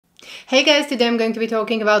Hey guys, today I'm going to be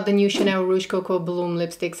talking about the new Chanel Rouge Coco Bloom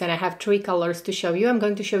lipsticks, and I have three colors to show you. I'm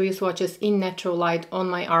going to show you swatches in natural light on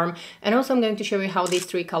my arm, and also I'm going to show you how these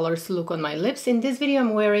three colors look on my lips. In this video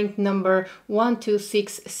I'm wearing number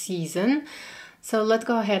 126 Season. So let's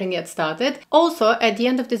go ahead and get started. Also, at the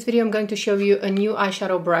end of this video I'm going to show you a new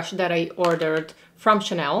eyeshadow brush that I ordered from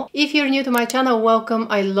Chanel. If you're new to my channel, welcome.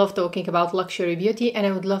 I love talking about luxury beauty and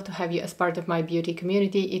I would love to have you as part of my beauty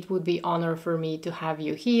community. It would be an honor for me to have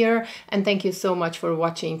you here, and thank you so much for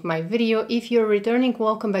watching my video. If you're returning,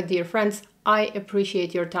 welcome back, dear friends. I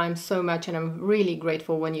appreciate your time so much and I'm really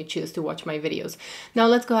grateful when you choose to watch my videos. Now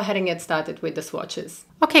let's go ahead and get started with the swatches.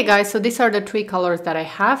 Okay guys, so these are the three colors that I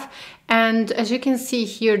have, and as you can see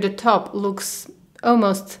here, the top looks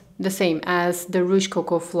almost the same as the Rouge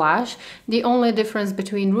Coco Flash. The only difference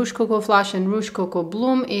between Rouge Coco Flash and Rouge Coco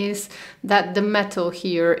Bloom is that the metal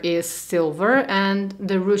here is silver and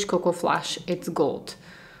the Rouge Coco Flash, it's gold.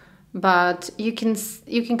 But you can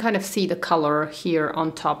kind of see the color here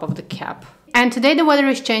on top of the cap. And today the weather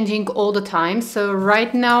is changing all the time, so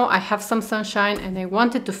right now I have some sunshine and I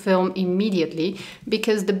wanted to film immediately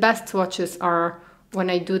because the best swatches are when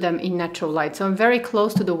I do them in natural light. So I'm very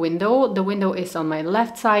close to the window. The window is on my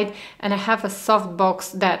left side and I have a soft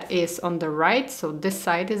box that is on the right. So this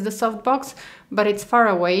side is the soft box, but it's far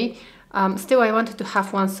away. Still, I wanted to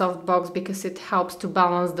have one soft box because it helps to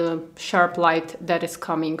balance the sharp light that is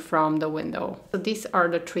coming from the window. So these are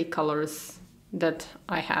the three colors that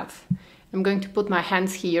I have. I'm going to put my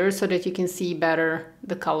hands here so that you can see better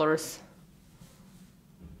the colors.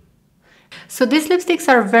 So these lipsticks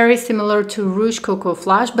are very similar to Rouge Coco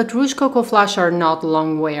Flash, but Rouge Coco Flash are not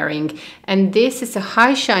long wearing. And this is a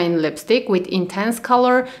high shine lipstick with intense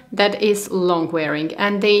color that is long wearing.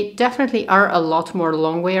 And they definitely are a lot more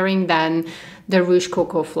long wearing than the Rouge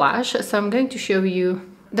Coco Flash. So I'm going to show you.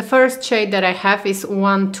 The first shade that I have is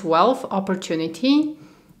 112 Opportunity.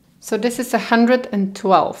 So this is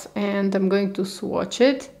 112 and I'm going to swatch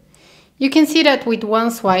it. You can see that with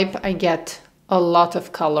one swipe I get a lot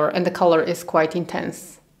of color and the color is quite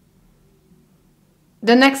intense.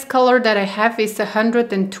 The next color that I have is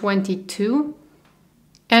 122,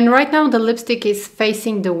 and right now the lipstick is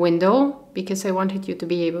facing the window because I wanted you to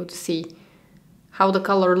be able to see how the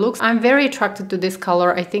color looks. I'm very attracted to this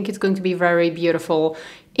color. I think it's going to be very beautiful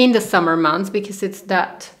in the summer months because it's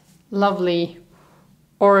that lovely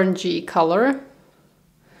orangey color.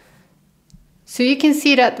 So you can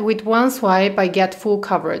see that with one swipe I get full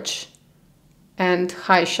coverage and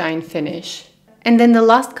high shine finish. And then the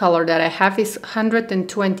last color that I have is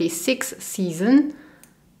 126 Season,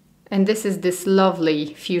 and this is this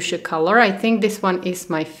lovely fuchsia color. I think this one is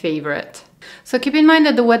my favorite. So keep in mind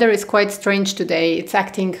that the weather is quite strange today. It's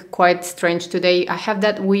acting quite strange today. I have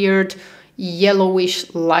that weird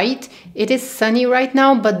yellowish light. It is sunny right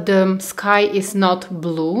now, but the sky is not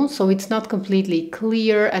blue, so it's not completely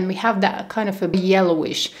clear, and we have that kind of a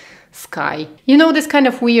yellowish sky. You know, this kind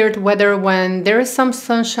of weird weather when there is some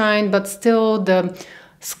sunshine but still the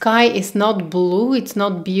sky is not blue, it's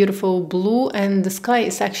not beautiful blue, and the sky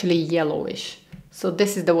is actually yellowish. So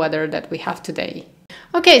this is the weather that we have today.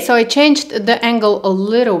 Okay, so I changed the angle a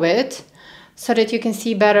little bit so that you can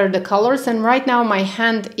see better the colors, and right now my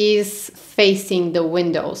hand is facing the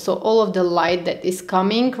window, so all of the light that is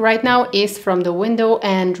coming right now is from the window,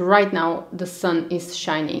 and right now the sun is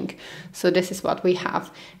shining. So this is what we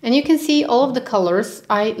have, and you can see all of the colors.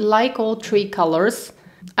 I like all three colors.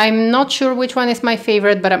 I'm not sure which one is my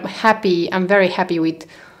favorite, but I'm very happy with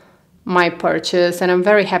my purchase, and I'm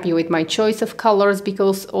very happy with my choice of colors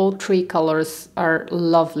because all three colors are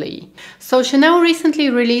lovely. So Chanel recently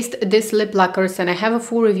released this lip lacquers, and I have a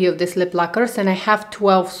full review of this lip lacquers, and I have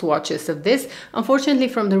 12 swatches of this. Unfortunately,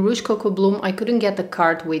 from the Rouge Coco Bloom I couldn't get the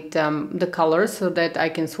card with the colors so that I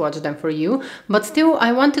can swatch them for you, but still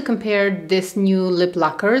I want to compare this new lip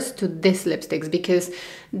lacquers to this lipsticks because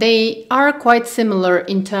they are quite similar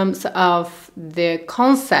in terms of the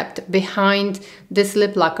concept behind this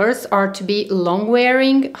lip lacquers are to be long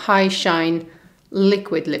wearing, high shine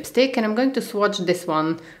liquid lipstick, and I'm going to swatch this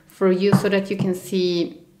one for you so that you can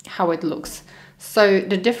see how it looks. So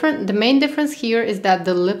the main difference here is that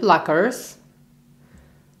the lip lacquers,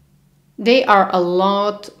 they are a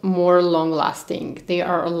lot more long lasting, they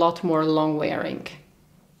are a lot more long wearing.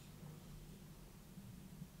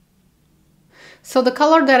 So the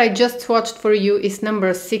color that I just swatched for you is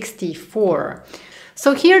number 64.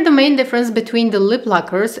 So here the main difference between the lip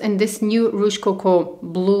lacquers and this new Rouge Coco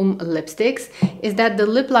Bloom lipsticks is that the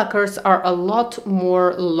lip lacquers are a lot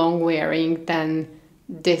more long wearing than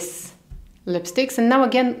this lipsticks. And now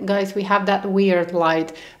again, guys, we have that weird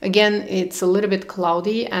light. Again, it's a little bit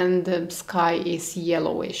cloudy and the sky is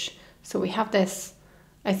yellowish. So we have this,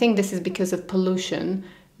 I think this is because of pollution.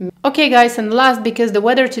 Okay guys, and last, because the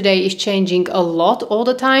weather today is changing a lot all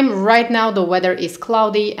the time. Right now the weather is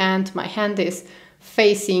cloudy and my hand is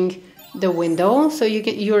facing the window, so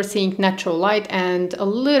you're seeing natural light and a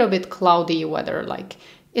little bit cloudy weather. Like,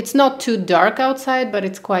 it's not too dark outside, but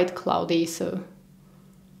it's quite cloudy, so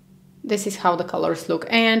this is how the colors look.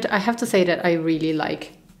 And I have to say that I really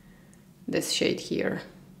like this shade here.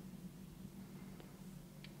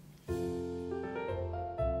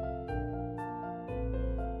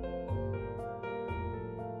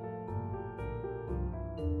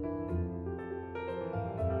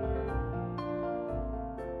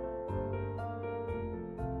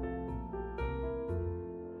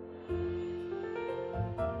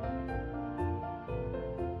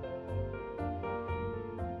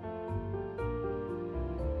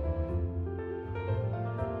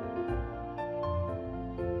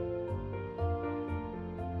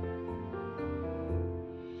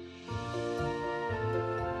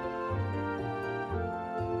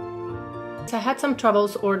 I had some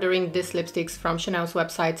troubles ordering these lipsticks from Chanel's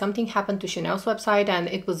website. Something happened to Chanel's website and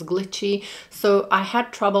it was glitchy. So I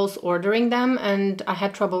had troubles ordering them, and I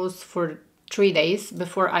had troubles for 3 days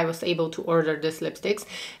before I was able to order these lipsticks.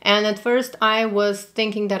 And at first I was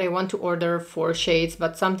thinking that I want to order 4 shades,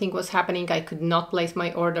 but something was happening. I could not place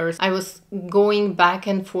my orders. I was going back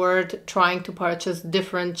and forth trying to purchase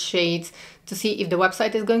different shades to see if the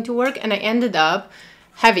website is going to work. And I ended up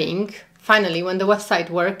having, finally, when the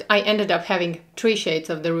website worked, I ended up having 3 shades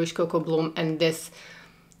of the Rouge Coco Bloom and this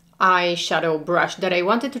eyeshadow brush that I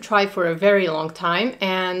wanted to try for a very long time.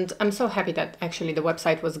 And I'm so happy that actually the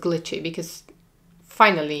website was glitchy, because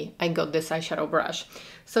finally I got this eyeshadow brush.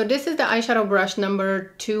 So this is the eyeshadow brush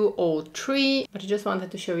number 203, but I just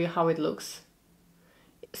wanted to show you how it looks.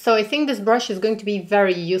 So I think this brush is going to be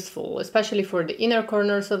very useful, especially for the inner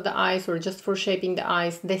corners of the eyes or just for shaping the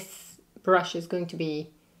eyes. This brush is going to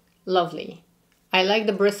be lovely. I like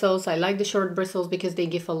the bristles. I like the short bristles because they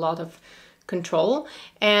give a lot of control.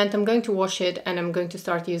 And I'm going to wash it and I'm going to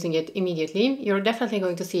start using it immediately. You're definitely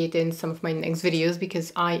going to see it in some of my next videos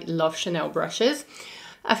because I love Chanel brushes.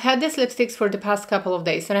 I've had these lipsticks for the past couple of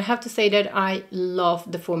days and I have to say that I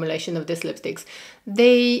love the formulation of these lipsticks.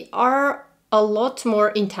 They are a lot more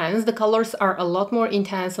intense. The colors are a lot more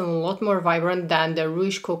intense and a lot more vibrant than the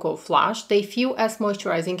Rouge Coco Flash. They feel as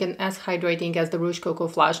moisturizing and as hydrating as the Rouge Coco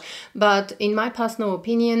Flash, but in my personal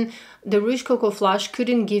opinion, the Rouge Coco Flash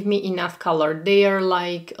couldn't give me enough color. They are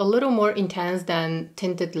like a little more intense than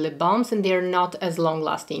tinted lip balms and they're not as long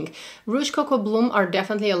lasting. Rouge Coco Bloom are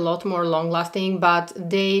definitely a lot more long lasting, but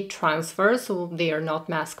they transfer, so they are not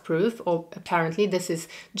mask proof. Or apparently this is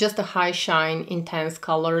just a high shine intense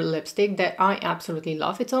color lipstick that I absolutely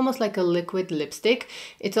love. It's almost like a liquid lipstick.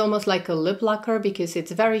 It's almost like a lip lacquer because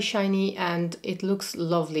it's very shiny and it looks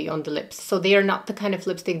lovely on the lips. So they are not the kind of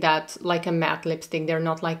lipstick that, like a matte lipstick, they're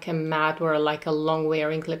not like a matte or like a long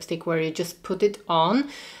wearing lipstick where you just put it on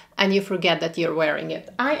and you forget that you're wearing it.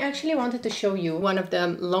 I actually wanted to show you one of the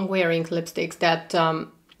long wearing lipsticks that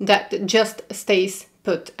that just stays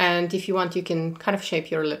put, and if you want you can kind of shape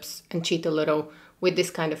your lips and cheat a little with this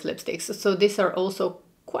kind of lipsticks. So these are also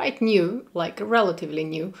quite new, like relatively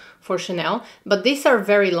new for Chanel, but these are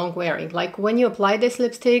very long wearing. Like when you apply this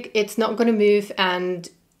lipstick, it's not going to move, and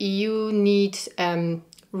you need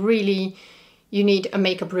you need a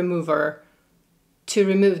makeup remover to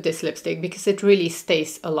remove this lipstick because it really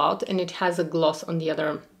stays a lot and it has a gloss on the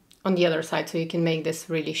other side, so you can make this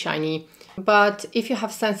really shiny. But if you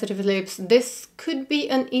have sensitive lips, this could be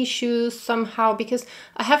an issue somehow, because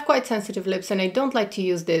I have quite sensitive lips and I don't like to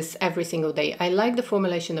use this every single day. I like the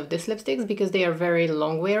formulation of these lipsticks because they are very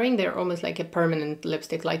long wearing. They're almost like a permanent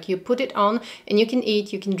lipstick. Like you put it on and you can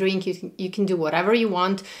eat, you can drink, you can do whatever you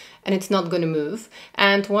want and it's not going to move.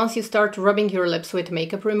 And once you start rubbing your lips with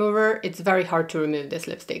makeup remover, it's very hard to remove this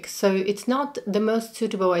lipstick. So it's not the most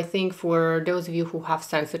suitable, I think, for those of you who have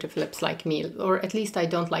sensitive lips like me, or at least I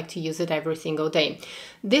don't like to use it every single day.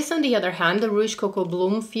 This, on the other hand, the Rouge Coco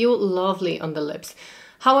Bloom, feel lovely on the lips.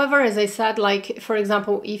 However, as I said, like, for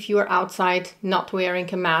example, if you're outside not wearing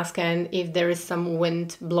a mask and if there is some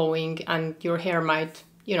wind blowing and your hair might,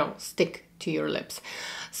 you know, stick to your lips.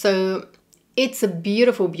 So it's a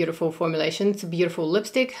beautiful, beautiful formulation. It's a beautiful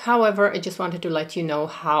lipstick. However, I just wanted to let you know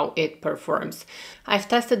how it performs. I've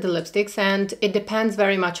tested the lipsticks and it depends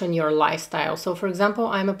very much on your lifestyle. So for example,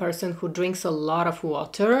 I'm a person who drinks a lot of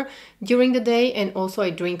water during the day, and also I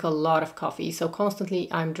drink a lot of coffee. So constantly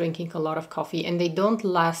I'm drinking a lot of coffee and they don't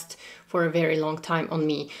last for a very long time on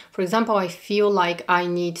me. For example, I feel like I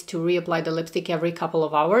need to reapply the lipstick every couple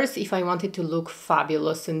of hours if I want it to look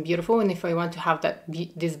fabulous and beautiful, and if I want to have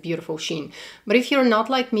this beautiful sheen. But if you're not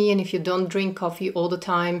like me and if you don't drink coffee all the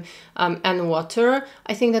time and water,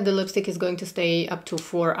 I think that the lipstick is going to stay up to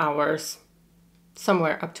 4 hours,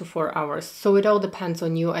 somewhere up to 4 hours. So it all depends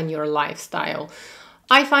on you and your lifestyle.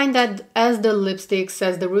 I find that as the lipsticks,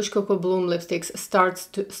 as the Rouge Coco Bloom lipsticks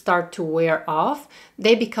start to wear off,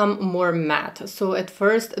 they become more matte. So at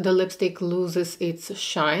first the lipstick loses its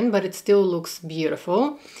shine, but it still looks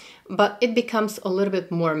beautiful, but it becomes a little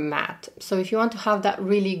bit more matte. So if you want to have that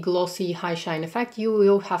really glossy high shine effect, you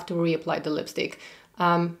will have to reapply the lipstick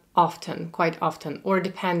often, quite often, or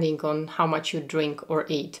depending on how much you drink or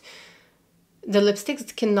eat. The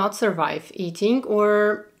lipsticks cannot survive eating,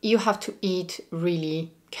 or you have to eat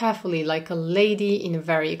really carefully like a lady in a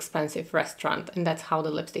very expensive restaurant, and that's how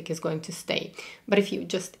the lipstick is going to stay. But if you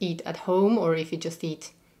just eat at home, or if you just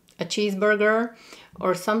eat a cheeseburger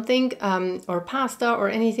or something, or pasta or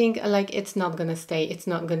anything, like, it's not gonna stay, it's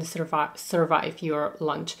not gonna survive your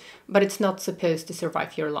lunch. But it's not supposed to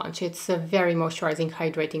survive your lunch. It's a very moisturizing,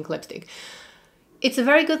 hydrating lipstick. It's a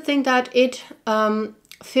very good thing that it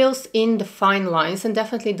fills in the fine lines, and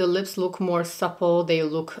definitely the lips look more supple, they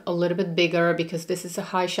look a little bit bigger because this is a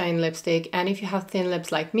high shine lipstick. And if you have thin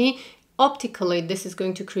lips like me, optically this is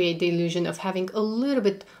going to create the illusion of having a little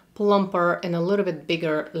bit plumper and a little bit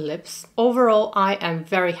bigger lips. Overall, I am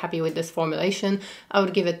very happy with this formulation. I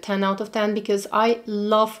would give it 10 out of 10 because I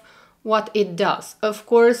love what it does. Of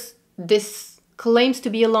course, this claims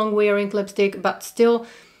to be a long wearing lipstick, but still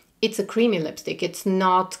it's a creamy lipstick. It's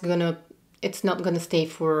not gonna stay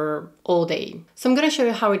for all day. So I'm gonna show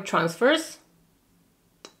you how it transfers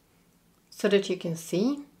so that you can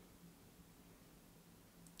see.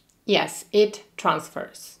 Yes, it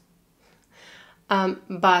transfers.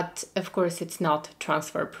 But of course it's not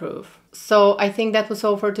transfer proof. So I think that was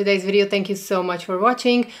all for today's video. Thank you so much for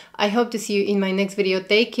watching. I hope to see you in my next video.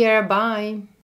 Take care, bye.